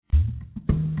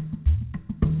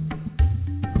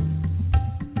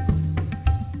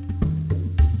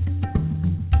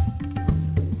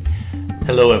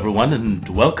Hello, everyone,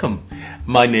 and welcome.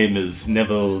 My name is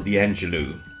Neville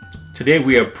D'Angelo. Today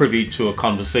we are privy to a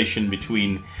conversation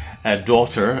between a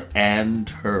daughter and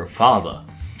her father.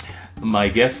 My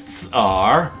guests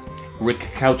are Ric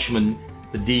Couchman,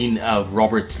 the Dean of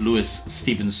Robert Louis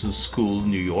Stevenson School,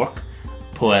 New York,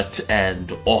 poet and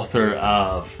author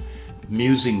of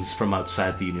Musings from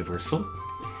Outside the Universal,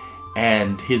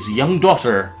 and his young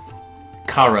daughter,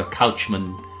 Ric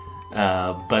Couchman,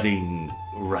 budding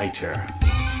writer.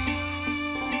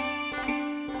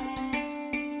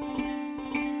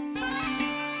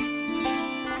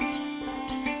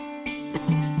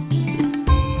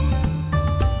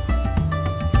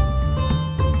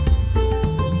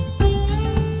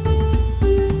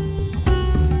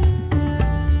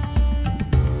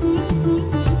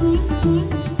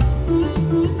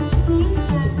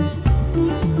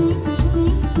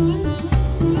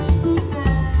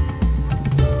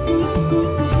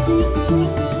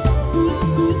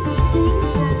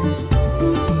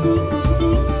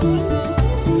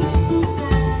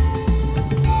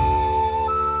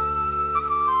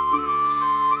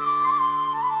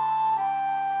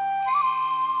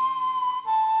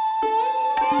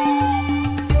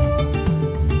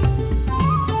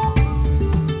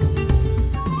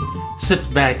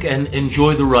 Sit back and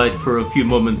enjoy the ride for a few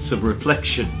moments of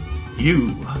reflection.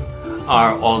 You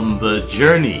are on the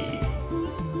journey.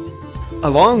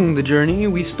 Along the journey,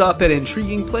 we stop at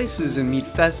intriguing places and meet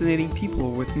fascinating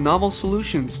people with novel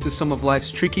solutions to some of life's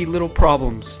tricky little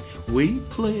problems. We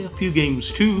play a few games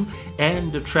too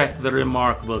and attract the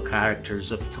remarkable characters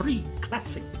of 3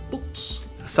 classic books: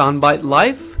 Soundbite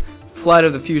Life, Flight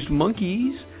of the Fused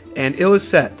Monkeys, and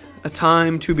Illicet, A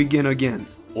Time to Begin Again.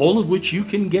 All of which you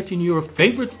can get in your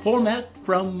favorite format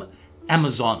from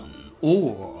Amazon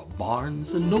or Barnes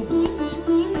 & Noble.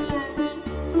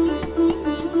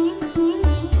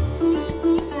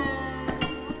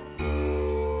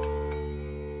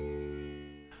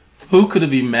 Who could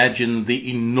have imagined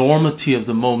the enormity of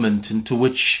the moment into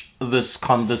which this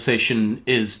conversation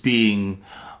is being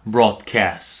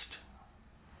broadcast?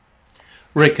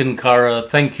 Ric and Cara,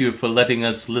 thank you for letting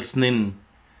us listen in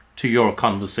to your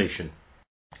conversation.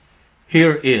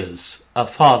 Here is a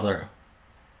father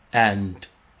and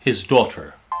his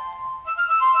daughter.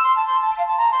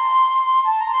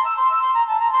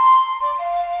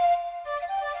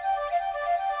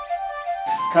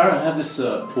 Cara, I have this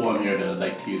poem here that I'd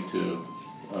like you to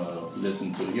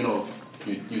listen to. You know,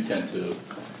 you tend to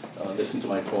listen to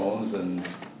my poems and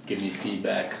give me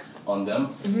feedback on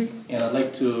them. Mm-hmm. And I'd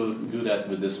like to do that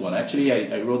with this one. Actually,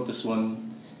 I wrote this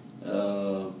one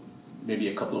maybe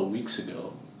a couple of weeks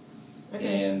ago. Okay.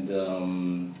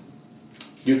 And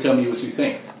you tell me what you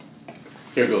think.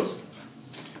 Here goes.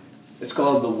 It's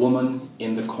called The Woman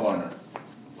in the Corner.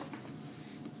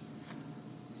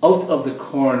 Out of the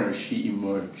corner she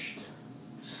emerged,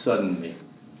 suddenly.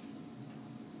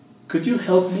 Could you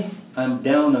help me? I'm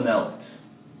down and out.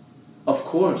 Of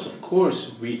course,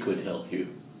 we could help you.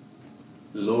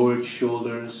 Lowered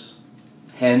shoulders,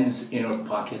 hands in her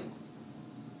pocket,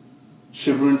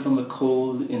 shivering from the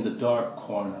cold in the dark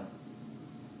corner.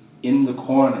 In the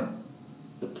corner,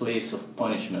 the place of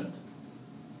punishment.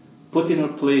 Put in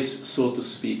her place, so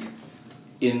to speak,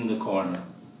 in the corner.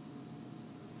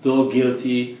 Though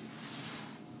guilty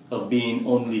of being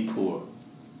only poor.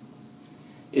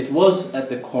 It was at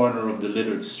the corner of the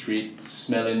littered street,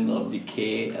 smelling of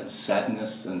decay and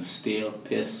sadness and stale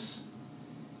piss.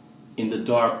 In the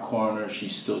dark corner she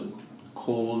stood,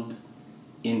 cold,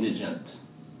 indigent,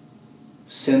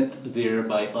 sent there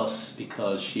by us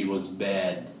because she was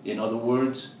bad. In other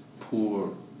words,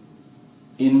 poor.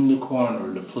 In the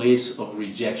corner, the place of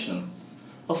rejection.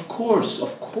 Of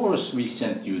course, we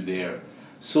sent you there,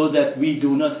 so that we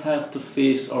do not have to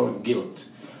face our guilt.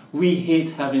 We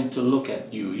hate having to look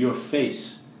at you, your face,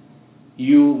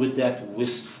 you with that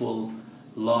wistful,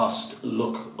 lost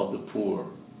look of the poor.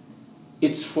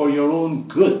 It's for your own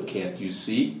good, can't you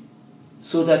see?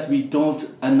 So that we don't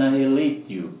annihilate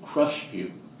you, crush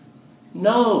you.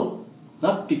 No,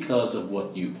 not because of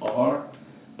what you are,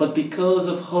 but because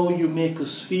of how you make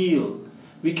us feel.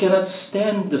 We cannot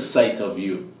stand the sight of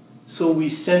you, so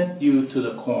we sent you to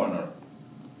the corner.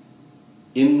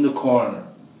 In the corner,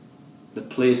 the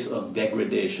place of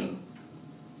degradation.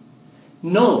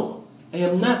 No, I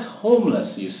am not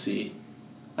homeless, you see.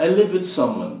 I live with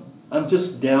someone. I'm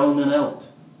just down and out.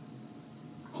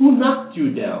 Who knocked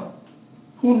you down?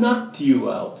 Who knocked you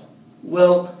out?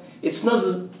 Well, it's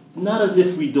not as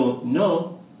if we don't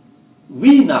know.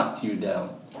 We knocked you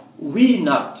down. We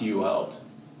knocked you out.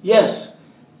 Yes,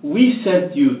 we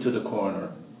sent you to the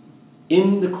corner.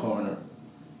 In the corner,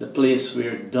 the place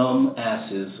where dumb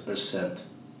asses are sent.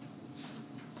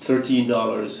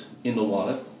 $13 in the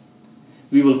wallet.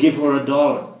 We will give her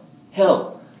 $1.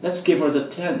 Hell, let's give her the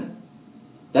 10.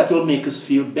 That will make us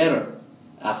feel better.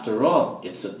 After all,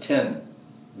 it's a 10,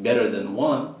 better than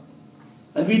 1.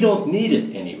 And we don't need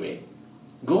it anyway.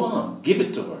 Go on, give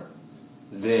it to her.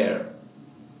 There.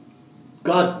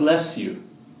 God bless you.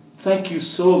 Thank you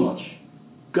so much.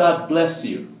 God bless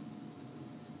you.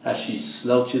 As she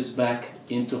slouches back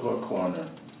into her corner.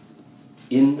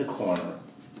 In the corner.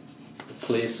 The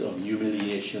place of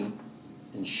humiliation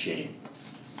and shame.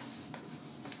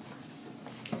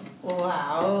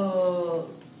 Wow.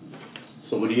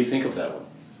 So what do you think of that one?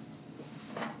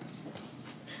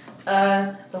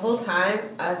 The whole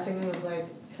time I was thinking of like,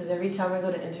 because every time I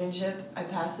go to internship, I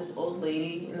pass this old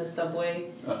lady in the subway,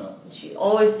 and she's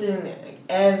always sitting there, like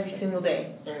every single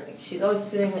day, and like she's always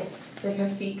sitting like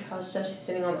her feet crossed up, she's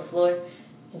sitting on the floor,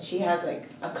 and she has like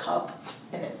a cup,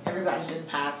 and everybody's just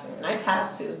passing, and I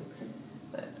pass too.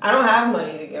 But I don't have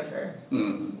money to give her,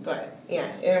 but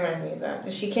yeah, it reminds me of that.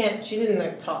 But she didn't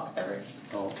like talk ever.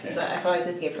 Okay. But I felt like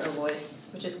this gave her a voice,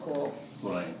 which is cool.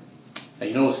 Right. And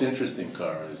you know what's interesting,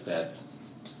 Cara, is that,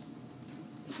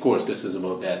 of course, this is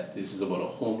about a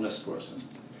homeless person.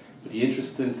 But the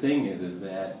interesting thing is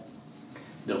that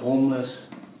the homeless,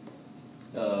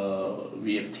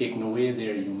 we have taken away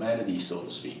their humanity, so to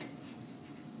speak.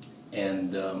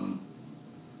 And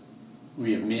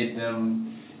we have made them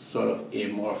sort of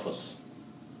amorphous.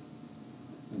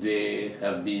 They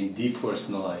have been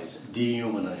depersonalized,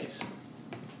 dehumanized.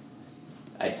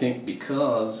 I think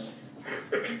because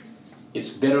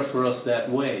it's better for us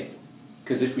that way.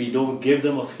 Because if we don't give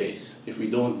them a face, if we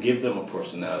don't give them a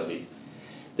personality,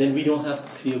 then we don't have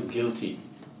to feel guilty.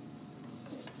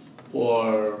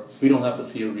 Or we don't have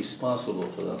to feel responsible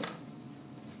for them.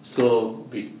 So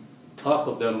we talk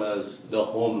of them as the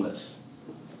homeless,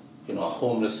 a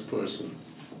homeless person.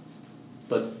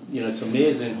 But, it's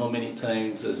amazing how many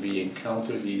times as we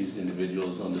encounter these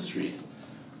individuals on the street,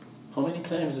 how many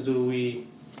times do we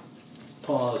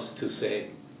pause to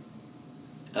say,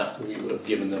 after we would have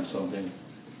given them something,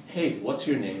 hey, what's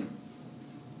your name?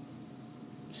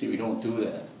 See, we don't do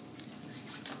that.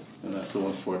 And that's so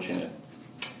unfortunate.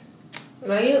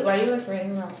 Why are you like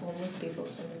writing about homeless people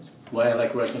so much? Why I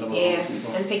like writing about homeless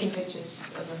people? Yeah, and taking pictures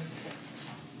of them.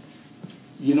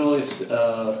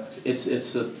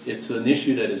 It's an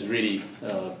issue that is really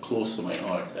close to my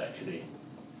heart, actually.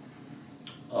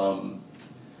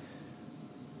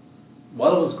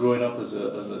 While I was growing up as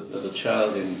a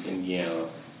child in Guyana,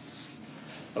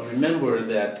 I remember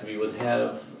that we would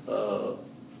have,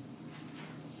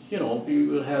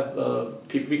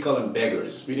 people, we call them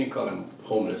beggars. We didn't call them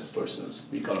homeless persons.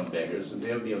 We call them beggars, and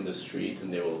they'll be on the street,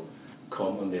 and they will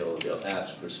come and they'll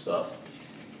ask for stuff.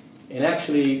 And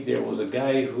actually, there was a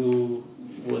guy who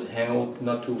would hang out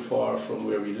not too far from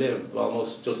where we lived,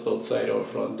 almost just outside our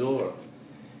front door.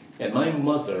 And my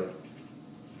mother,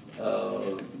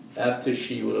 after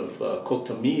she would have cooked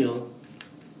a meal,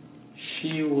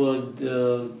 she would,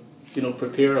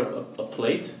 prepare a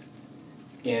plate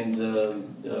and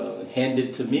hand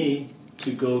it to me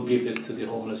to go give it to the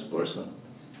homeless person.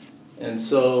 And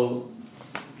so,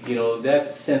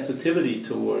 that sensitivity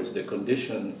towards the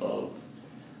condition of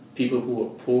people who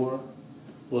are poor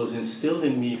was instilled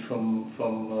in me from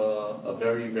a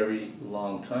very, very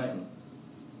long time.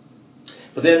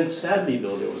 But then, sadly,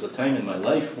 though, there was a time in my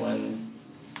life when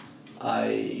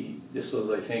this was,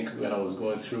 I think, when I was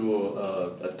going through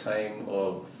a time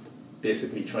of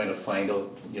basically trying to find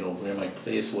out, where my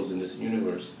place was in this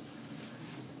universe.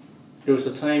 There was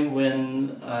a time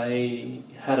when I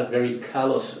had a very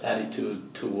callous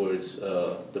attitude towards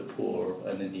the poor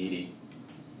and the needy.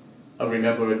 I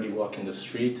remember I'd be walking the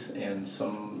street and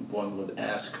someone would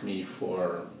ask me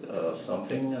for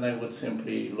something, and I would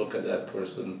simply look at that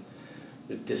person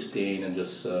with disdain and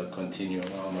just continue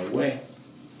along my way.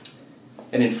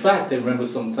 And in fact, I remember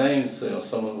sometimes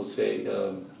someone would say,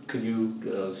 could you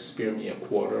spare me a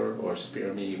quarter or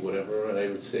spare me whatever? And I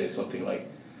would say something like,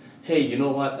 hey, you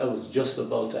know what? I was just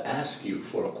about to ask you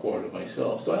for a quarter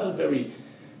myself. So I had a very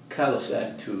callous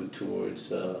attitude towards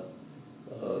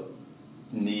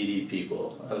needy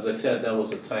people. As I said, that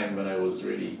was a time when I was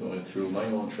really going through my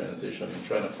own transition and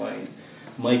trying to find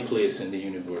my place in the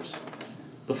universe.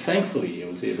 But thankfully, I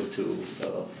was able to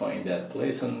find that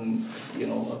place. And,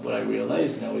 what I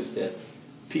realize now is that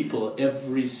people,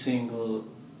 every single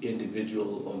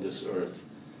individual on this earth,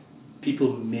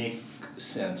 people make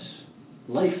sense.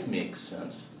 Life makes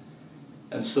sense.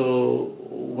 And so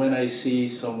when I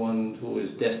see someone who is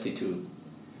destitute,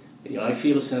 I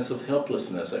feel a sense of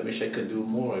helplessness. I wish I could do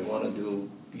more. I want to do,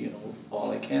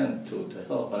 all I can to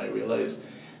help. And I realize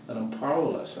that I'm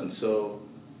powerless. And so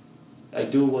I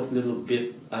do what little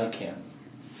bit I can.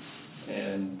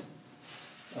 And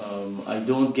I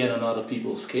don't get on other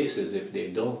people's cases if they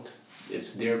don't. It's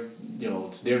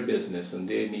their business, and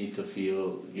they need to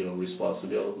feel,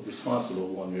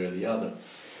 responsible one way or the other.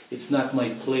 It's not my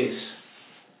place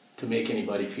to make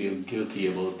anybody feel guilty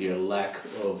about their lack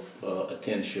of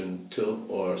attention to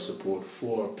or support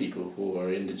for people who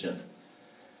are indigent.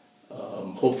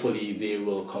 Hopefully they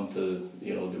will come to,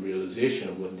 the realization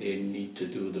of what they need to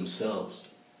do themselves.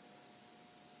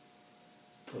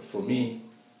 But for me,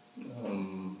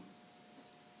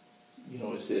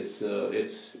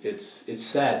 it's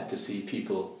sad to see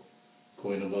people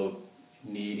going about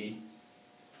needy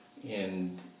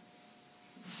and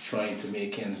trying to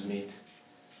make ends meet.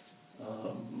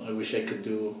 I wish I could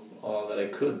do all that I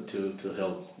could to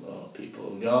help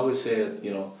people. I always say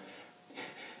that,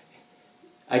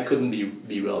 I couldn't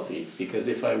be wealthy, because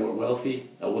if I were wealthy,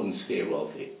 I wouldn't stay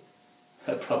wealthy.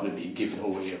 I'd probably be giving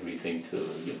away everything to,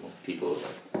 people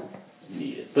that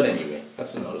need it. But anyway,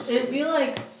 that's another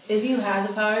story. If you had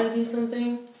the power to do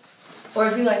something, or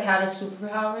if you had a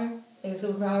superpower,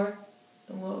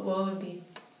 what would it be?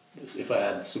 If I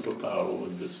had superpower, what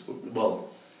would this? Well,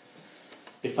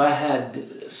 if I had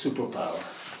superpower,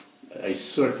 I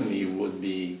certainly would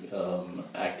be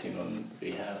acting on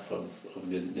behalf of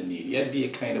the needy. I'd be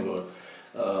a kind of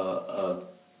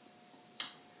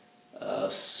a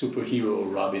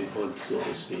superhero Robin Hood, so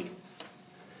to speak.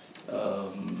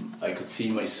 I could see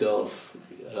myself,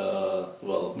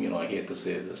 I hate to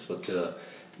say this, but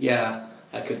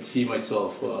I could see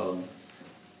myself,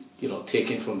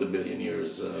 taking from the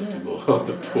billionaires to go help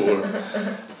the poor.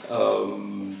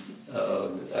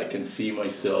 I can see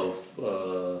myself,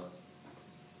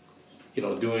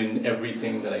 doing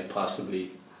everything that I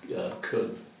possibly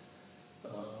could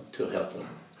to help them.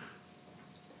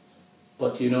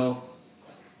 But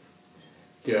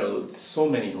there are so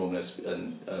many homeless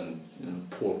and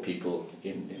poor people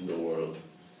in the world.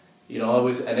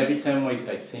 And every time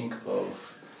I think of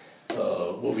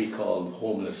what we call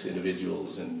homeless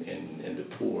individuals and the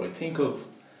poor, I think of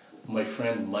my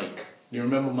friend Mike. You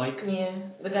remember Mike? Yeah,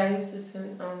 the guy who sits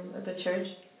at the church.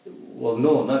 Well,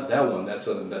 no, not that one. That's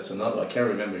another. I can't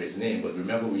remember his name, but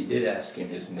remember we did ask him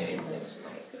his name.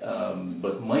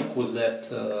 But Mike was that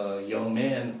young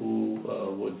man who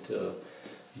would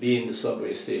be in the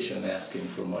subway station asking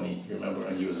for money. You remember?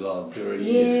 And he was all dirty,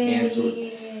 his hands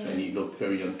and he looked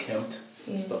very unkempt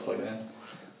and stuff like that.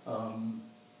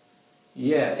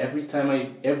 Every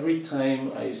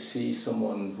time I see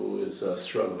someone who is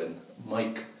struggling,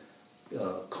 Mike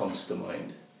comes to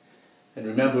mind. And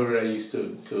remember, I used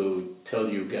to tell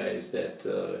you guys that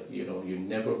you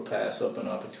never pass up an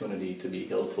opportunity to be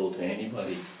helpful to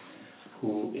anybody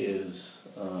who is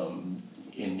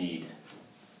in need.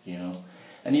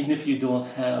 And even if you don't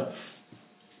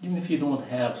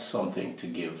have something to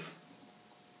give,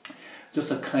 just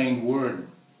a kind word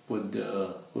would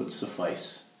suffice.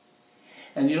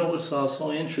 And what's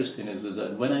also interesting is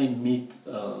that when I meet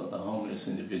a homeless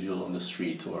individual on the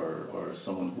street or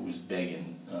someone who is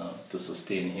begging to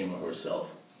sustain him or herself,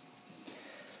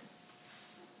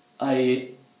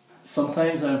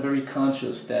 sometimes I'm very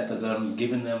conscious that as I'm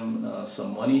giving them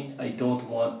some money, I don't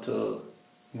want to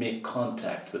make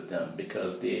contact with them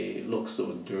because they look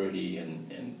so dirty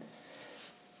and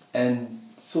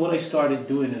so what I started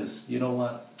doing is,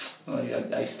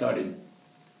 I started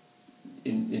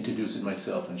introducing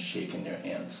myself and shaking their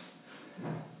hands.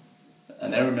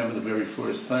 And I remember the very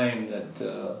first time that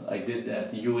I did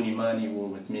that, you and Imani were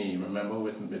with me, remember,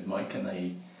 with Mike, and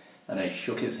I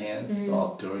shook his hand,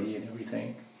 all dirty and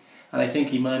everything. And I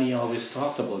think Imani always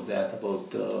talked about that,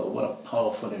 about what a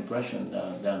powerful impression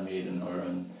that made in her.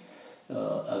 And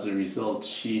as a result,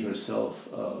 she herself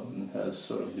has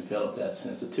sort of developed that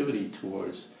sensitivity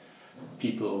towards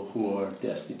people who are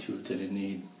destitute and in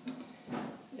need.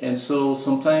 And so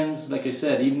sometimes, like I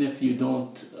said, even if you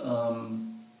don't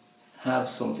have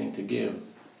something to give,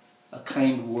 a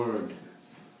kind word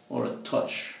or a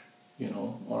touch,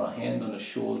 or a hand on the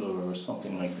shoulder or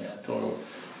something like that, or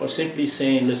simply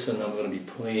saying, listen, I'm going to be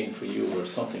praying for you or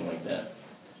something like that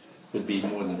would be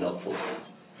more than helpful.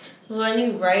 So when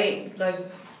you write,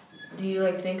 do you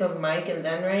think of Mike and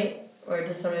then write, or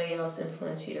does somebody else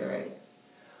influence you to write?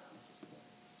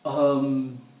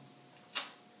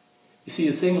 You see,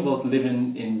 the thing about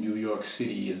living in New York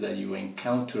City is that you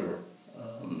encounter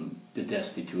the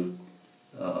destitute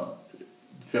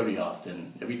very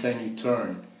often. Every time you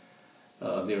turn,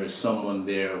 there is someone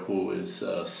there who is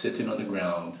sitting on the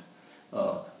ground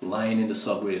line in the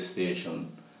subway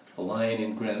station, a line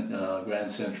in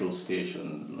Grand Central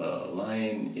Station, a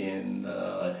line in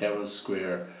Herald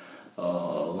Square, a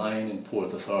line in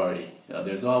Port Authority.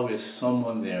 There's always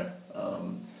someone there,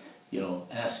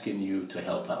 asking you to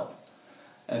help out.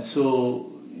 And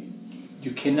so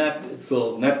you cannot,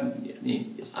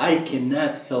 I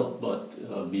cannot help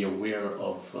but be aware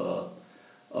of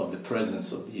the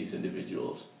presence of these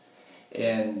individuals.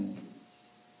 And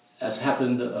as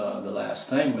happened the last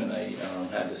time when I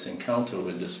had this encounter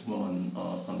with this woman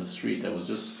on the street. I was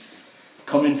just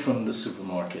coming from the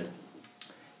supermarket,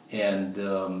 and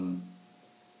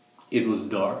it was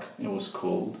dark, it was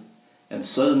cold, and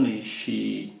suddenly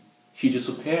she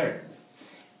disappeared.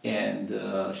 And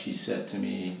she said to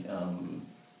me,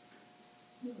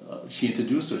 she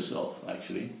introduced herself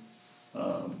actually.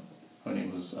 Her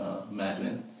name was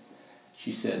Madeline.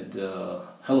 She said,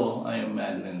 "Hello, I am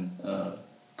Madeline.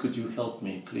 Could you help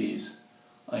me, please?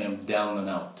 I am down and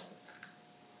out."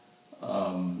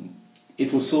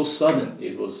 It was so sudden.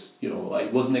 It was, I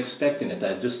wasn't expecting it.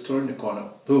 I just turned the corner,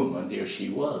 boom, and there she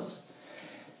was.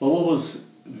 But what was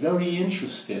very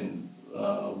interesting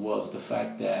was the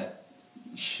fact that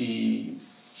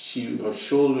her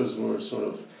shoulders were sort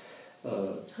of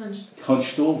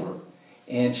hunched over,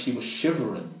 and she was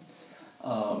shivering.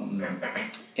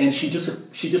 And she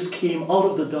just came out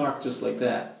of the dark just like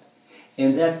that.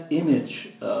 And that image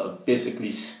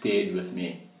basically stayed with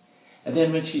me. And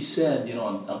then when she said,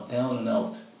 I'm down and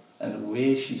out, and the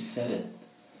way she said it,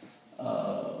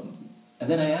 and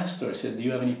then I asked her, I said, "Do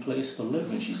you have any place to live?"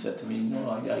 And she said to me, "No,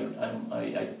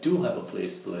 I do have a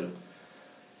place to live.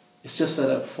 It's just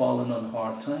that I've fallen on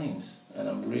hard times, and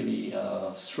I'm really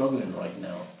struggling right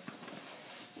now."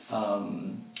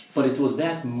 But it was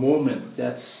that moment,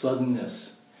 that suddenness,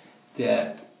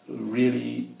 that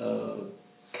really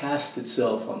cast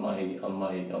itself on my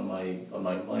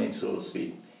mind, so to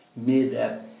speak, made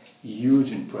that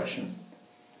huge impression,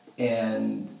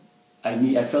 and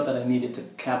I felt that I needed to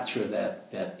capture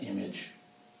that image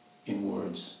in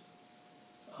words,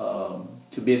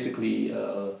 to basically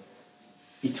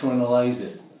eternalize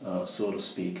it, so to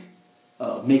speak,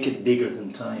 make it bigger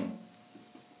than time.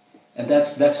 And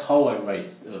that's how I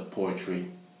write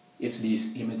poetry. It's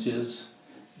these images,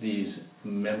 these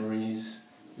memories,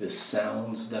 the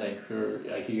sounds that I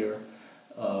hear,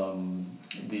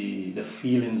 the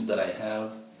feelings that I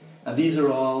have, and these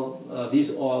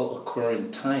all occur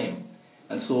in time.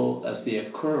 And so as they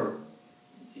occur,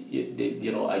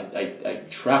 I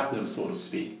trap them, so to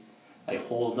speak. I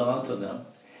hold on to them,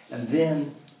 and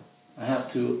then I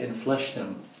have to enflesh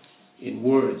them in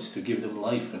words to give them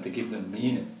life and to give them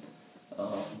meaning.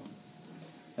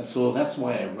 And so that's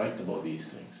why I write about these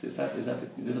things. Does that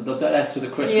answer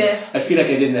the question? Yeah. I feel like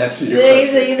I didn't answer your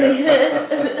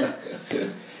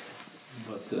question.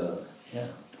 But yeah.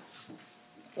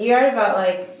 You write about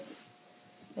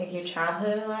like your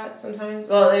childhood a lot sometimes.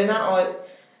 Well, they're not always.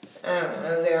 I don't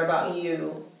know. They're about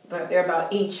you, but they're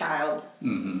about each child.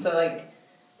 Mm-hmm. So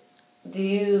do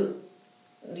you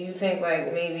think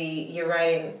maybe you're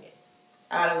writing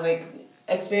out of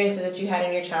experiences that you had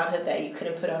in your childhood that you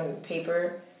couldn't put on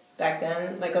paper back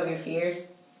then, of your fears?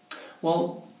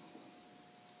 Well,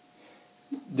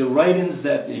 the writings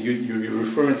that you're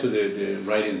referring to, the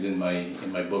writings in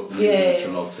my book, Musings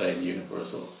from Outside the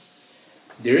Universal.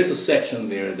 There is a section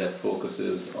there that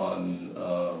focuses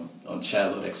on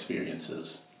childhood experiences.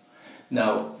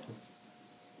 Now,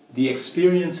 the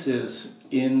experiences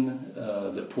in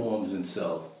the poems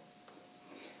themselves,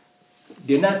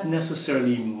 they're not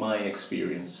necessarily my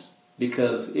experience,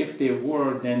 because if they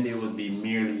were, then they would be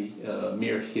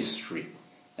mere history.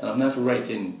 And I'm not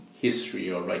writing history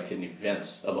or writing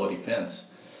about events.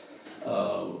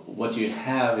 What you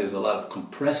have is a lot of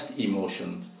compressed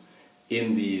emotions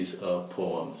in these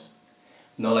poems.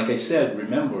 Now, like I said,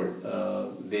 remember,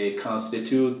 they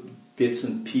constitute bits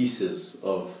and pieces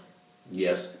of,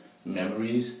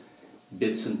 memories,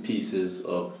 bits and pieces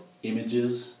of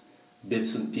images,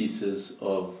 bits and pieces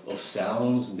of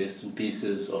sounds, bits and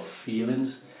pieces of feelings.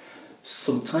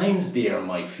 Sometimes they are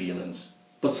my feelings,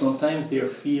 but sometimes they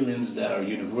are feelings that are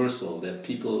universal, that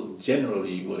people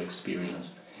generally would experience.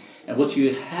 And what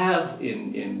you have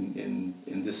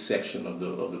in this section of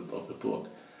the book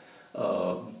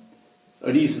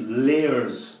are these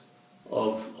layers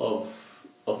of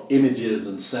images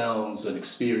and sounds and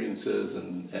experiences,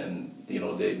 and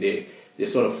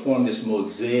they sort of form this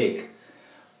mosaic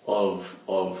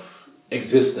of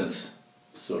existence,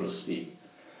 so to speak.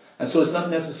 And so it's not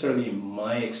necessarily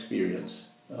my experience,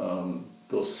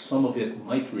 though some of it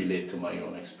might relate to my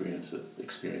own experience,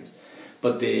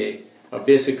 but they are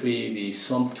basically the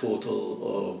sum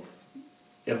total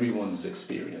everyone's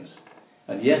experience.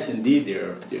 And yes, indeed,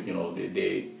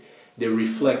 they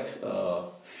reflect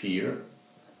fear.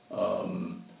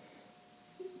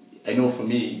 I know for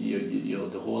me,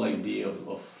 the whole idea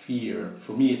of fear,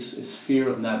 for me, it's fear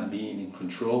of not being in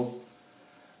control.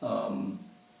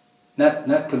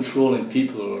 Not controlling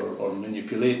people or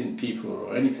manipulating people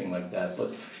or anything like that,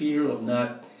 but fear of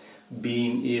not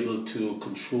being able to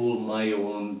control my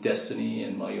own destiny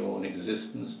and my own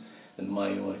existence and my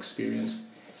own experience.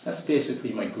 That's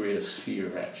basically my greatest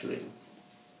fear, actually.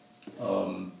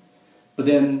 But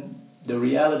then the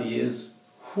reality is,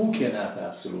 who can have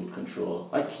absolute control?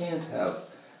 I can't have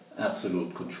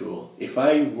absolute control. If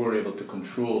I were able to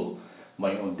control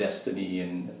my own destiny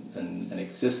and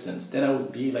existence, then I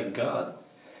would be like God.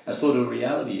 And so the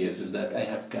reality is that I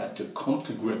have got to come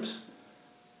to grips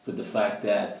with the fact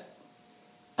that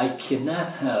I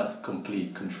cannot have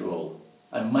complete control.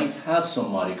 I might have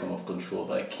some modicum of control,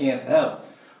 but I can't have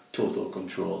total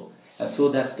control. And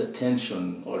so that's the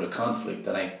tension or the conflict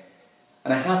that I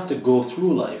have to go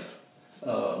through life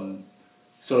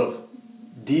sort of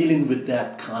dealing with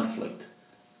that conflict.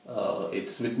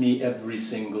 It's with me every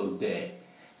single day,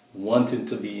 wanting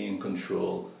to be in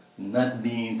control, not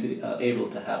being able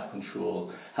to have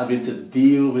control, having to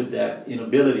deal with that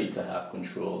inability to have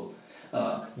control,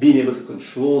 being able to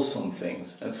control some things.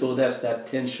 And so that's that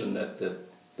tension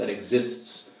that exists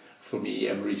for me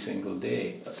every single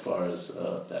day as far as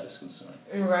that is concerned.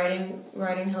 And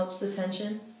writing helps the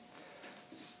tension?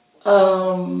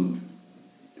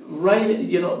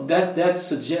 Writing, that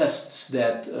suggests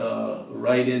that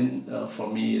writing for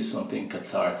me is something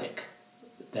cathartic,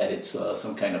 that it's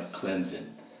some kind of cleansing.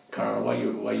 Cara, why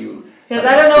you? Because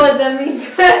I don't know what that means.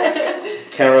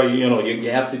 Cara, you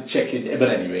have to check it. But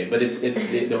anyway,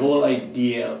 it's the whole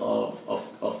idea of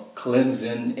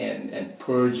cleansing and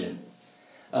purging.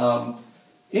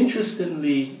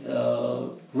 Interestingly,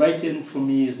 writing for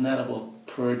me is not about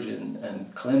purging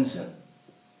and cleansing.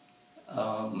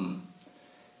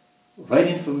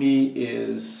 Writing for me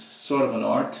is sort of an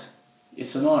art.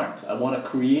 It's an art. I want to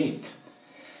create.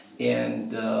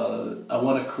 And I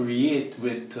want to create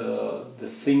with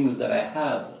the things that I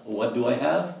have. What do I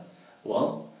have?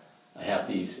 Well, I have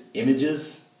these images,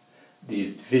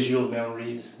 these visual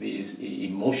memories, these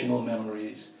emotional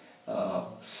memories,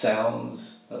 sounds.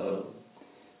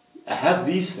 I have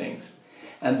these things.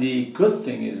 And the good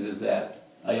thing is that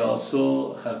I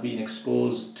also have been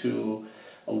exposed to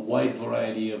a wide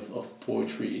variety of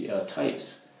poetry types.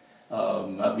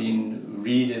 I've been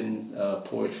reading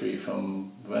poetry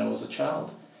from when I was a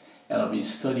child, and I've been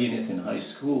studying it in high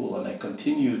school, and I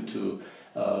continue to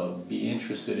be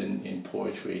interested in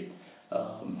poetry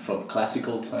from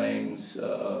classical times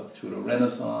through the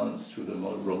Renaissance, through the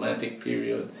more romantic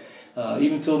period,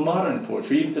 even to modern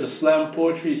poetry, even to the slam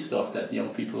poetry stuff that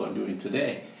young people are doing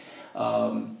today.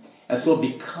 And so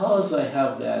because I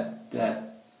have that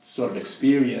sort of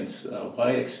experience,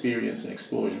 wide experience and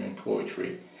exposure in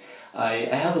poetry, I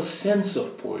have a sense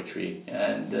of poetry,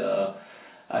 and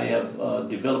I have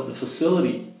developed the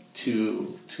facility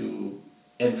to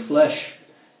enflesh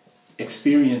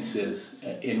experiences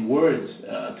in words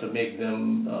to make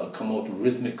them come out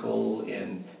rhythmical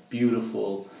and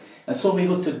beautiful. And so I'm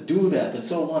able to do that, and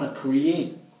so I want to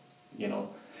create,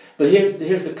 But here's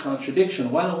the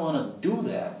contradiction. While I want to do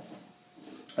that,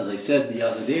 as I said the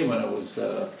other day when I was,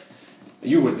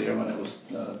 you were there when I was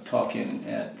talking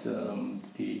at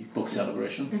the book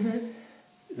celebration,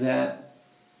 that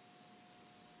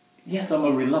yes, I'm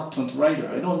a reluctant writer.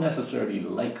 I don't necessarily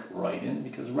like writing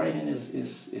because writing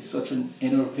is such an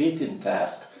innovative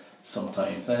task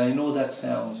sometimes. And I know that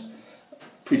sounds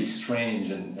pretty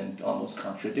strange and almost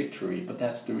contradictory, but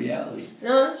that's the reality.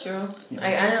 No, that's true.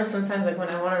 I know sometimes like when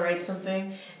I want to write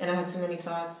something and I have too many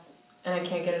thoughts and I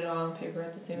can't get it all on paper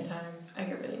at the same time, I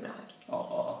get really mad.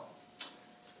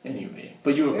 Anyway,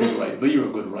 but you're a good writer. But you're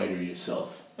a good writer yourself.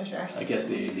 Sure. I guess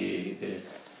the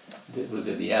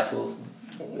apple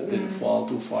didn't fall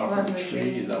too far from the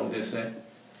tree. Is that what they say?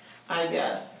 I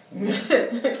guess.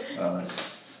 All right.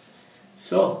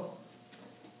 So,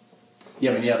 you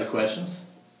have any other questions?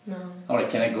 No. All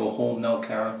right. Can I go home now,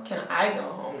 Kara? Can I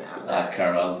go home now?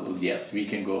 Kara, yes, we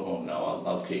can go home now.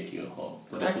 I'll take you home.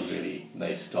 But this was really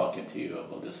nice talking to you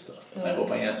about this stuff. I hope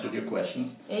I answered your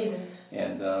questions.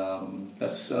 And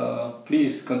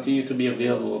please continue to be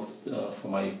available for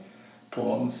my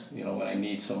poems. When I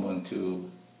need someone to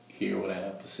hear what I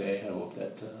have to say, I hope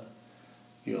that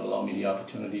you'll allow me the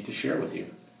opportunity to share with you.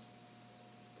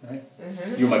 All right?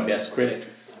 Mm-hmm. You're my best critic.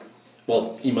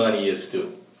 Well, Imani is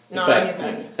too. No, I'm your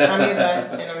best. I'm your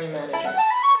best, and I'm your manager.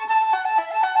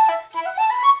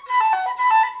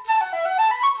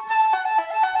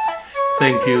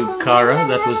 Thank you, Cara.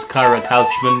 That was Cara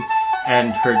Couchman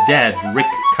and her dad, Ric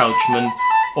Couchman,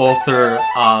 author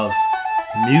of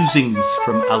Musings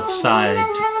from Outside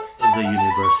the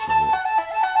Universal.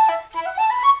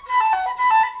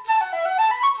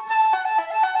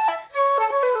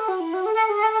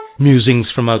 Musings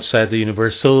from Outside the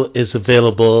Universal is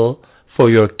available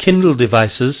for your Kindle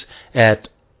devices at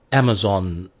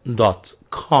Amazon.com.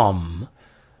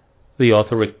 The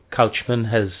author, Ric Couchman,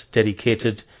 has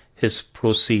dedicated his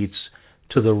proceeds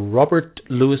to the Robert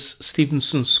Louis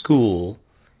Stevenson School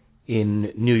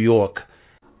in New York.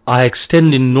 I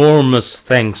extend enormous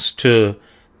thanks to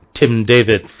Tim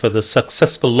David for the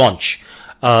successful launch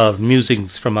of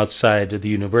Musings from Outside the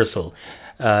Universal.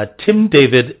 Tim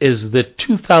David is the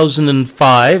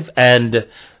 2005 and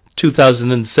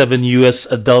 2007 U.S.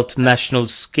 Adult National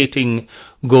Skating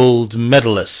Gold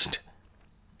Medalist.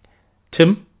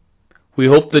 Tim, we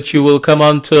hope that you will come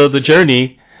on to the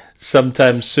journey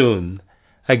sometime soon.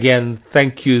 Again,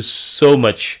 thank you so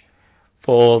much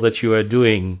for all that you are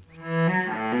doing.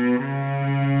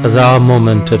 As our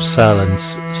moment of silence,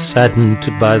 saddened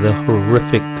by the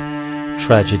horrific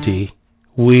tragedy,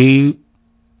 we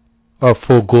are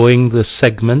foregoing the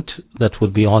segment that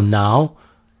would be on now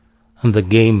and the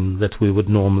game that we would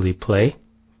normally play.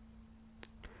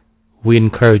 We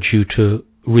encourage you to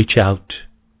reach out.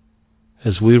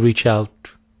 As we reach out,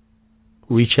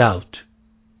 reach out,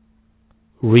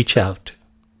 reach out.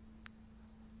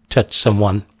 Touch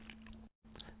someone.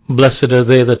 Blessed are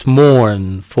they that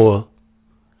mourn, for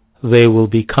they will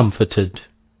be comforted.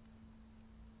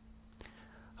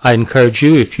 I encourage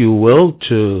you, if you will,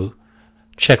 to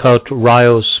check out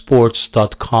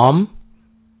riosports.com.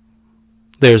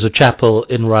 There's a chapel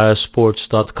in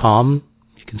riosports.com.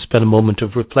 You can spend a moment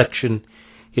of reflection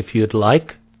if you'd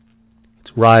like.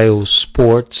 It's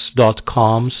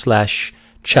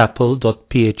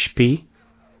riosports.com/chapel.php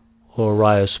or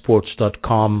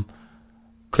riosports.com.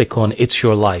 Click on It's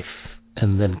Your Life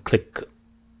and then click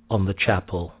on the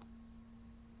chapel.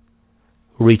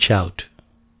 Reach out.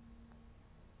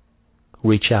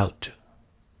 Reach out.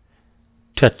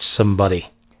 Touch somebody.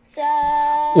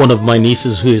 One of my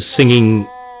nieces who is singing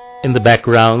in the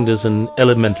background is an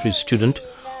elementary student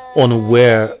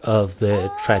unaware of the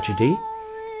tragedy.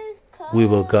 We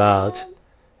will go out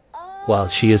while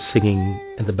she is singing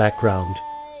in the background.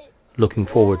 Looking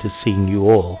forward to seeing you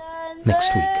all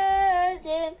next week.